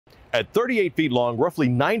At 38 feet long, roughly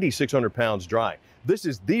 9,600 pounds dry, this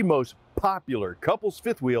is the most popular couples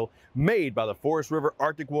fifth wheel made by the Forest River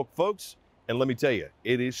Arctic Wolf folks. And let me tell you,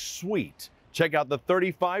 it is sweet. Check out the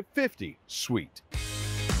 3550 Suite.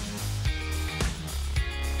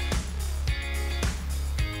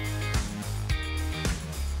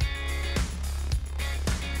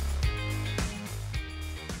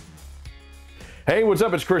 Hey, what's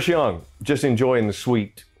up? It's Chris Young. Just enjoying the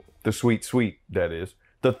sweet, that is.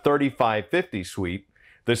 The 3550 Suite,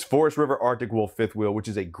 this Forest River Arctic Wolf fifth wheel, which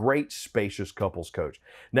is a great spacious couples coach.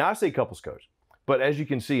 Now I say couples coach, but as you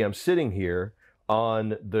can see, I'm sitting here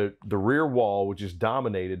on the rear wall, which is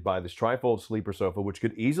dominated by this trifold sleeper sofa, which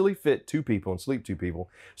could easily fit two people and sleep two people.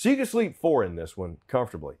 So you can sleep four in this one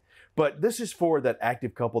comfortably. But this is for that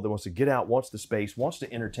active couple that wants to get out, wants the space, wants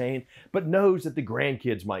to entertain, but knows that the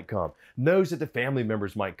grandkids might come, knows that the family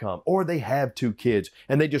members might come, or they have two kids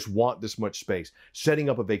and they just want this much space, setting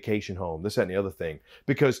up a vacation home, this, that, and the other thing.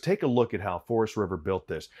 Because take a look at how Forest River built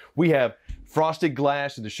this. We have frosted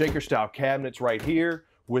glass and the shaker style cabinets right here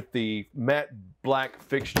with the matte black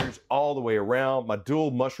fixtures all the way around, my dual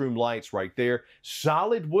mushroom lights right there,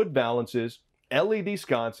 solid wood balances, LED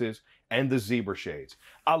sconces, and the zebra shades.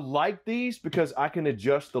 I like these because I can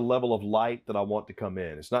adjust the level of light that I want to come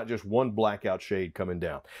in. It's not just one blackout shade coming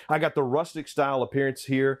down. I got the rustic style appearance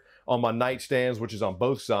here on my nightstands, which is on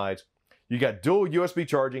both sides. You got dual USB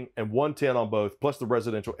charging and 110 on both, plus the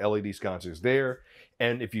residential LED sconces there.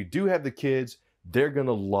 And if you do have the kids, they're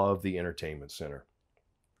gonna love the entertainment center.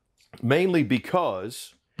 Mainly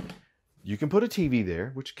because you can put a TV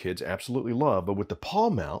there, which kids absolutely love, but with the paw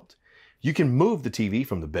mount, you can move the TV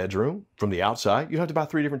from the bedroom, from the outside. You don't have to buy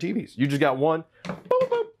three different TVs. You just got one, boom,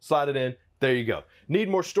 boom, slide it in, there you go. Need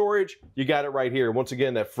more storage? You got it right here. Once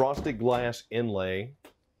again, that frosted glass inlay.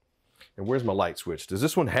 And where's my light switch? Does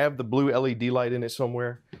this one have the blue LED light in it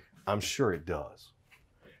somewhere? I'm sure it does.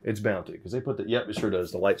 It's bound to, because they put the, yep, it sure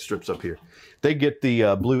does. The light strips up here. They get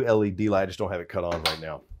the blue LED light, I just don't have it cut on right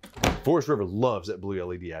now. Forest River loves that blue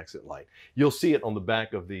LED accent light. You'll see it on the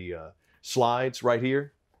back of the slides right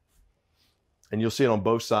here. And you'll see it on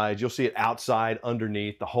both sides. You'll see it outside,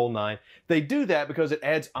 underneath, the whole nine. They do that because it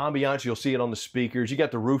adds ambiance. You'll see it on the speakers. You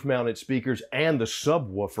got the roof-mounted speakers and the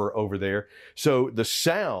subwoofer over there. So the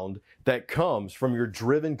sound that comes from your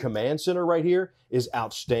driven command center right here is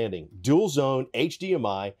outstanding. Dual zone,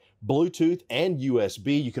 HDMI, Bluetooth, and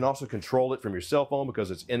USB. You can also control it from your cell phone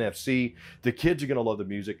because it's NFC. The kids are gonna love the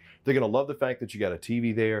music. They're gonna love the fact that you got a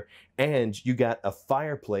TV there and you got a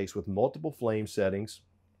fireplace with multiple flame settings,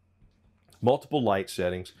 multiple light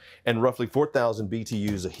settings, and roughly 4,000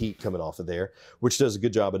 BTUs of heat coming off of there, which does a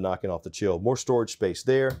good job of knocking off the chill. More storage space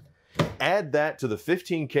there. Add that to the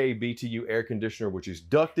 15K BTU air conditioner, which is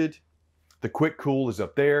ducted. The quick cool is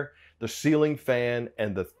up there, the ceiling fan,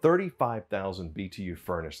 and the 35,000 BTU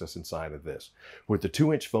furnace that's inside of this. With the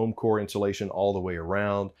 2-inch foam core insulation all the way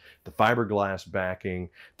around, the fiberglass backing,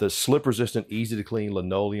 the slip-resistant, easy-to-clean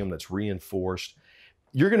linoleum that's reinforced.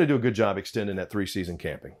 You're gonna do a good job extending that 3-season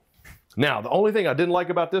camping. Now, the only thing I didn't like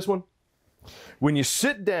about this one, when you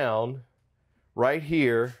sit down right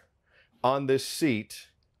here on this seat,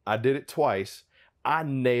 I did it twice, I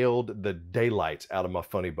nailed the daylights out of my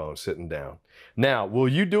funny bone sitting down. Now, will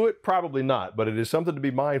you do it? Probably not, but it is something to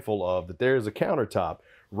be mindful of, that there is a countertop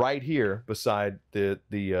right here beside the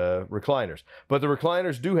recliners. But the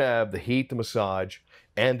recliners do have the heat, the massage,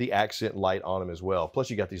 and the accent light on them as well. Plus,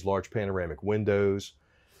 you got these large panoramic windows.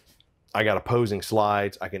 I got opposing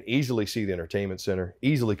slides. I can easily see the entertainment center,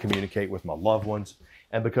 easily communicate with my loved ones.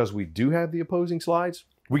 And because we do have the opposing slides,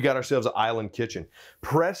 we got ourselves an island kitchen.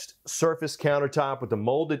 Pressed surface countertop with the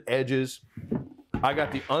molded edges. I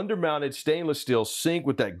got the undermounted stainless steel sink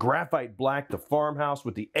with that graphite black, the farmhouse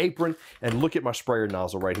with the apron. And look at my sprayer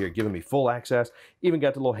nozzle right here, giving me full access. Even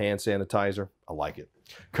got the little hand sanitizer. I like it.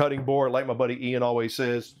 Cutting board, like my buddy Ian always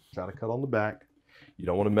says, try to cut on the back. You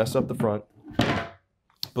don't want to mess up the front.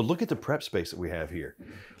 But look at the prep space that we have here.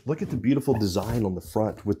 Look at the beautiful design on the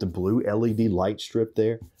front with the blue LED light strip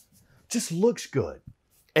there. Just looks good.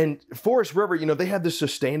 And Forest River, you know, they have this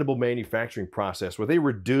sustainable manufacturing process where they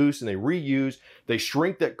reduce and they reuse, they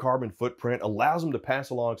shrink that carbon footprint, allows them to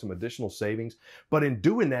pass along some additional savings. But in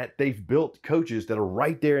doing that, they've built coaches that are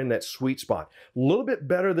right there in that sweet spot. A little bit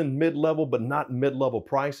better than mid-level, but not mid-level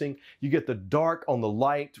pricing. You get the dark on the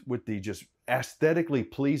light with the just aesthetically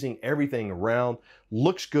pleasing everything around,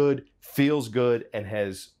 looks good, feels good, and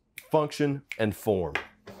has function and form.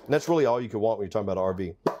 And that's really all you can want when you're talking about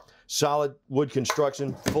RV. Solid wood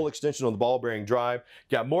construction, full extension on the ball bearing drive.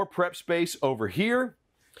 Got more prep space over here.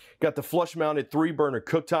 Got the flush mounted 3-burner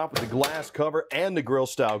cooktop with the glass cover and the grill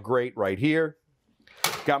style grate right here.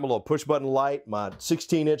 Got my little push button light, my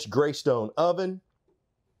 16-inch Greystone oven.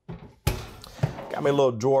 Got my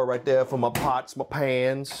little drawer right there for my pots, my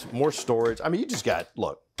pans, more storage. I mean, you just got,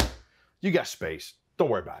 look, you got space. Don't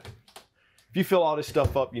worry about it. If you fill all this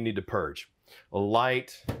stuff up, you need to purge. A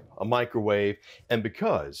light, a microwave, and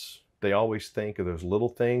because they always think of those little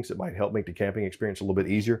things that might help make the camping experience a little bit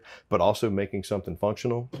easier, but also making something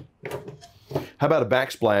functional. How about a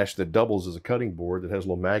backsplash that doubles as a cutting board that has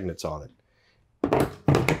little magnets on it?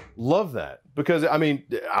 Love that, because I mean,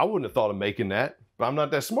 I wouldn't have thought of making that, but I'm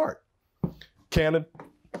not that smart. Canon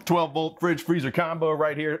 12-volt fridge freezer combo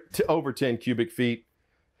right here, over 10 cubic feet.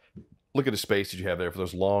 Look at the space that you have there for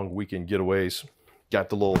those long weekend getaways. Got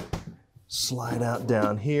the little slide out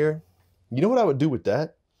down here. You know what I would do with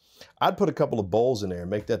that? I'd put a couple of bowls in there and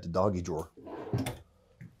make that the doggy drawer.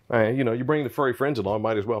 All right, you know, you bring the furry friends along,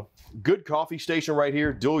 might as well. Good coffee station right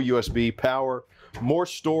here, dual USB power, more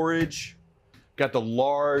storage. Got the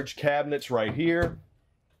large cabinets right here.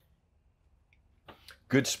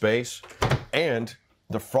 Good space. And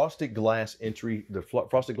the frosted glass entry, the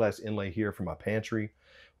frosted glass inlay here for my pantry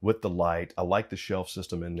with the light. I like the shelf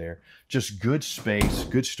system in there. Just good space,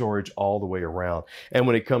 good storage all the way around. And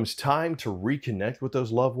when it comes time to reconnect with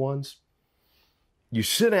those loved ones, you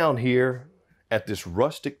sit down here at this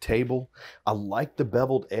rustic table. I like the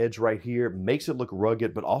beveled edge right here. Makes it look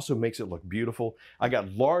rugged, but also makes it look beautiful. I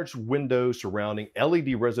got large windows surrounding,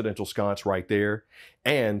 LED residential sconce right there,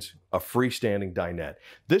 and a freestanding dinette.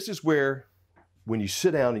 This is where, when you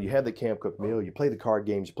sit down and you have the camp cooked meal, you play the card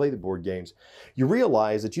games, you play the board games, you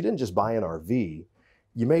realize that you didn't just buy an RV,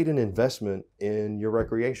 you made an investment in your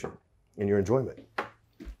recreation, in your enjoyment.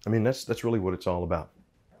 I mean, that's really what it's all about.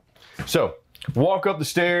 So, walk up the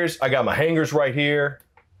stairs, I got my hangers right here.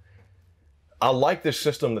 I like this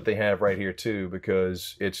system that they have right here too,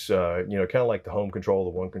 because it's, you know, kind of like the home control, the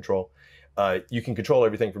one control. You can control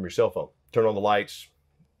everything from your cell phone. Turn on the lights,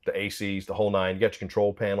 the ACs, the whole nine. You got your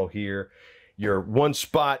control panel here. Your one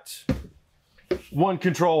spot, one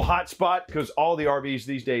control hotspot, because all the RVs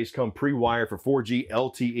these days come pre-wired for 4G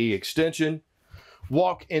LTE extension.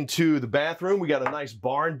 Walk into the bathroom. We got a nice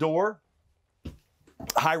barn door.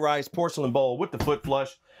 High-rise porcelain bowl with the foot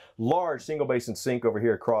flush. Large single basin sink over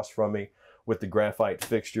here across from me with the graphite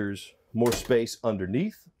fixtures. More space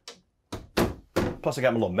underneath. Plus I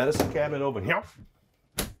got my little medicine cabinet over here.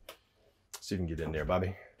 Let's see if we can get in there,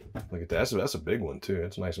 Bobby. Look at that. That's a big one too.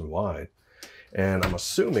 It's nice and wide. And I'm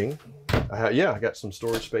assuming, yeah, I got some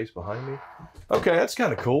storage space behind me. Okay, that's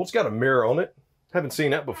kind of cool. It's got a mirror on it. Haven't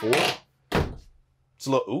seen that before. It's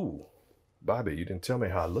a little, ooh, Bobby, you didn't tell me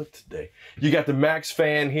how I look today. You got the Max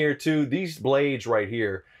fan here too. These blades right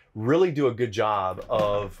here really do a good job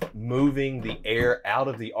of moving the air out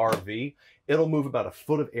of the RV. It'll move about a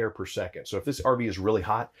foot of air per second. So if this RV is really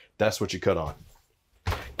hot, that's what you cut on.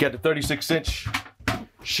 Got the 36-inch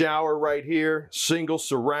shower right here, single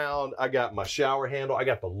surround. I got my shower handle. I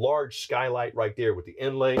got the large skylight right there with the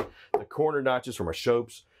inlay, the corner notches for my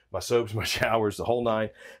soaps, my showers, the whole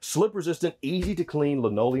nine. Slip resistant, easy to clean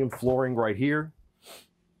linoleum flooring right here.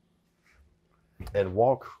 And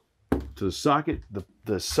walk to the socket,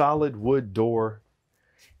 the solid wood door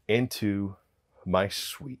into my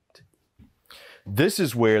suite. This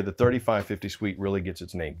is where the 3550 suite really gets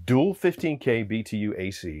its name. Dual 15K BTU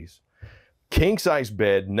ACs. King size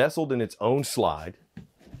bed nestled in its own slide.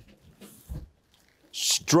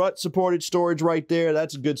 Strut supported storage right there.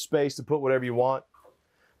 That's a good space to put whatever you want.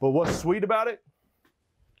 But what's sweet about it?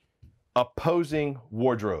 Opposing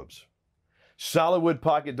wardrobes. Solid wood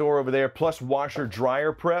pocket door over there, plus washer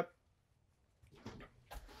dryer prep.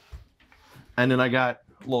 And then I got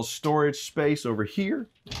a little storage space over here.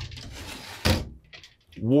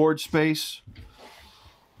 Ward space.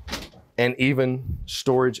 And even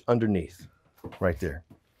storage underneath. Right there.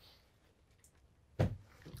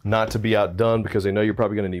 Not to be outdone, because they know you're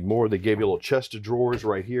probably going to need more. They gave you a little chest of drawers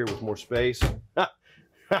right here with more space.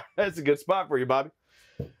 That's a good spot for you, Bobby.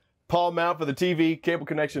 Pawl mount for the TV, cable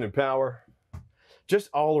connection and power. Just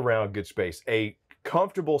all around good space. A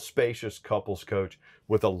comfortable, spacious couples coach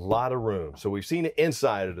with a lot of room. So we've seen the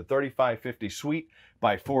inside of the 3550 Suite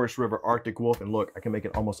by Forest River Arctic Wolf. And look, I can make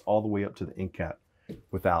it almost all the way up to the end cap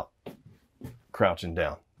without crouching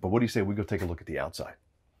down. But what do you say we go take a look at the outside?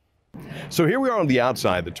 So here we are on the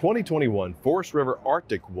outside, the 2021 Forest River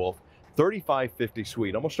Arctic Wolf 3550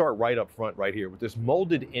 Suite. I'm gonna start right up front right here with this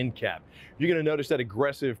molded end cap. You're gonna notice that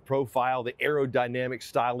aggressive profile, the aerodynamic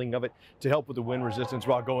styling of it to help with the wind resistance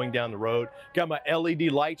while going down the road. Got my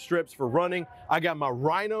LED light strips for running. I got my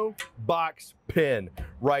Rhino box pin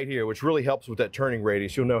right here, which really helps with that turning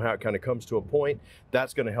radius. You'll know how it kind of comes to a point.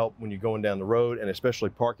 That's gonna help when you're going down the road and especially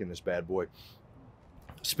parking this bad boy.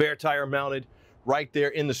 Spare tire mounted right there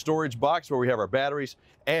in the storage box where we have our batteries,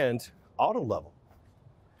 and auto level.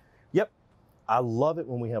 Yep, I love it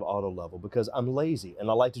when we have auto level because I'm lazy and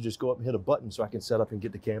I like to just go up and hit a button so I can set up and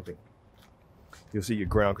get to camping. You'll see your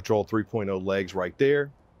ground control 3.0 legs right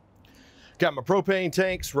there. Got my propane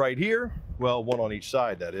tanks right here. Well, one on each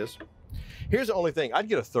side, that is. Here's the only thing, I'd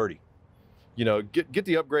get a 30. You know, get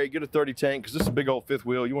the upgrade, get a 30 tank, because this is a big old fifth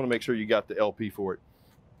wheel. You want to make sure you got the LP for it.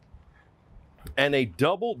 And a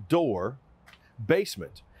double door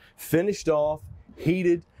basement, finished off,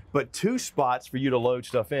 heated, but 2 spots for you to load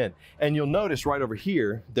stuff in. And you'll notice right over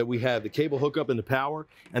here that we have the cable hookup into power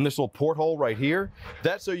and this little porthole right here.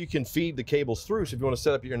 That's so you can feed the cables through. So if you want to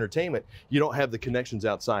set up your entertainment, you don't have the connections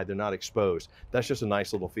outside. They're not exposed. That's just a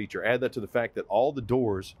nice little feature. Add that to the fact that all the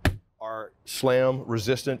doors are slam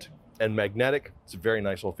resistant and magnetic. It's a very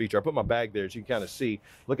nice little feature. I put my bag there so you can kind of see.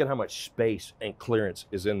 Look at how much space and clearance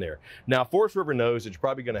is in there. Now, Forest River knows that you're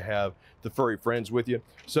probably going to have the furry friends with you,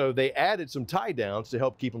 so they added some tie downs to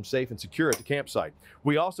help keep them safe and secure at the campsite.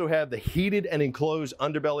 We also have the heated and enclosed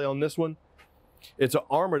underbelly on this one. It's an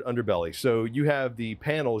armored underbelly, so you have the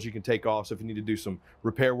panels you can take off, so if you need to do some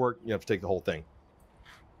repair work, you have to take the whole thing.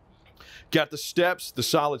 Got the steps, the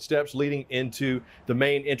solid steps leading into the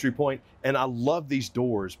main entry point. And I love these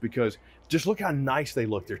doors because just look how nice they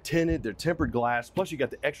look. They're tinted, they're tempered glass, plus you got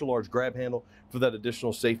the extra large grab handle for that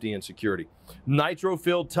additional safety and security. Nitro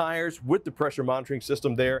filled tires with the pressure monitoring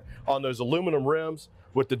system there on those aluminum rims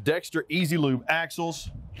with the Dexter Easy Lube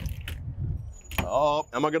axles. Oh,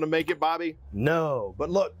 am I gonna make it, Bobby? No, but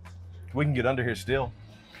look, we can get under here still.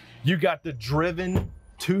 You got the driven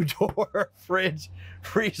 2-door fridge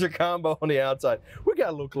freezer combo on the outside. We got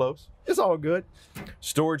a little close. It's all good.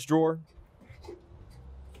 Storage drawer.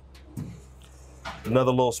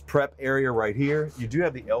 Another little prep area right here. You do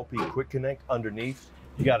have the LP Quick Connect underneath.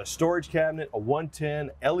 You got a storage cabinet, a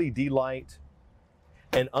 110 LED light,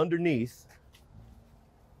 and underneath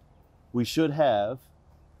we should have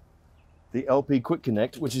the LP Quick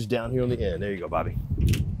Connect, which is down here on the end. There you go, Bobby.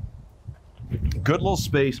 Good little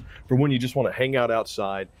space for when you just want to hang out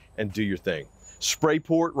outside and do your thing. Spray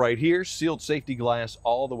port right here, sealed safety glass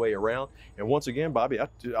all the way around. And once again, Bobby,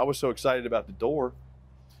 I was so excited about the door,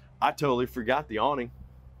 I totally forgot the awning.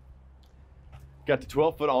 Got the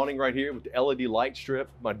 12-foot awning right here with the LED light strip,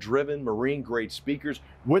 my driven marine grade speakers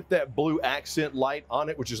with that blue accent light on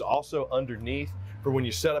it, which is also underneath for when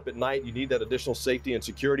you set up at night. You need that additional safety and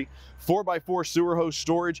security. 4x4 sewer hose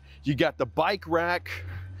storage. You got the bike rack.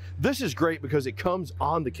 This is great because it comes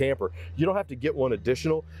on the camper. You don't have to get one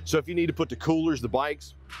additional. So if you need to put the coolers, the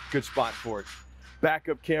bikes, good spot for it.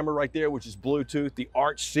 Backup camera right there, which is Bluetooth, the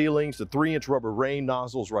arch ceilings, the 3-inch rubber rain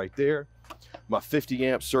nozzles right there. My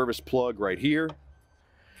 50-amp service plug right here.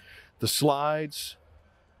 The slides.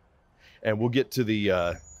 And we'll get to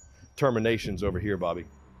the terminations over here, Bobby.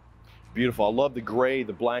 Beautiful. I love the gray,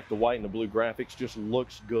 the black, the white, and the blue graphics. Just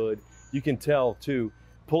looks good. You can tell too.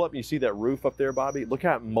 Pull up and you see that roof up there, Bobby. Look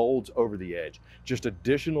how it molds over the edge. Just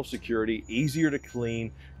additional security, easier to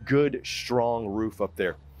clean, good, strong roof up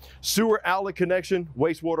there. Sewer outlet connection,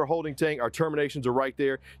 wastewater holding tank. Our terminations are right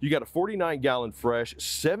there. You got a 49-gallon fresh,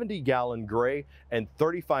 70-gallon gray, and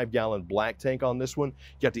 35-gallon black tank on this one.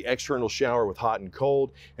 You got the external shower with hot and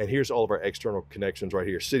cold. And here's all of our external connections right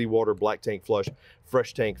here. City water, black tank flush,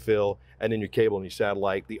 fresh tank fill, and then your cable and your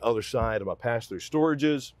satellite. The other side of my pass-through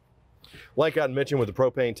storages. Like I mentioned with the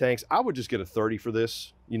propane tanks, I would just get a 30 for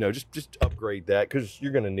this. You know, just upgrade that because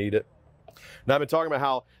you're going to need it. Now, I've been talking about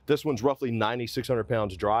how this one's roughly 9,600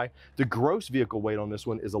 pounds dry. The gross vehicle weight on this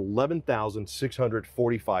one is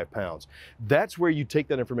 11,645 pounds. That's where you take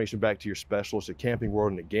that information back to your specialist at Camping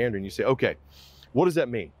World and at Gander, and you say, okay, what does that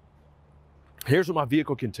mean? Here's what my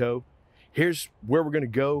vehicle can tow. Here's where we're going to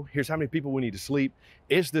go. Here's how many people we need to sleep.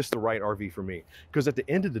 Is this the right RV for me? Because at the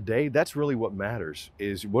end of the day, that's really what matters,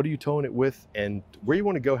 is what are you towing it with and where you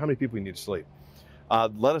want to go, how many people you need to sleep.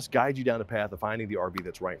 Let us guide you down the path of finding the RV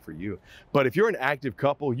that's right for you. But if you're an active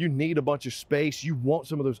couple, you need a bunch of space, you want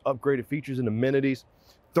some of those upgraded features and amenities,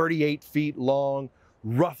 38 feet long,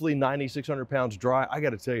 roughly 9,600 pounds dry. I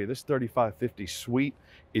got to tell you, this 3550 Suite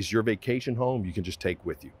is your vacation home you can just take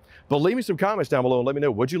with you. But leave me some comments down below and let me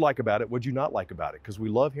know what you like about it, what you not like about it, because we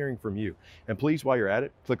love hearing from you. And please, while you're at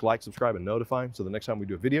it, click like, subscribe, and notify so the next time we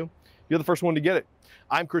do a video, you're the first one to get it.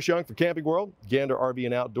 I'm Chris Young for Camping World, Gander RV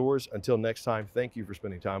and Outdoors. Until next time, thank you for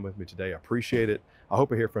spending time with me today. I appreciate it. I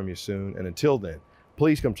hope I hear from you soon. And until then,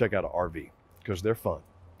 please come check out an RV because they're fun.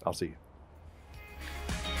 I'll see you.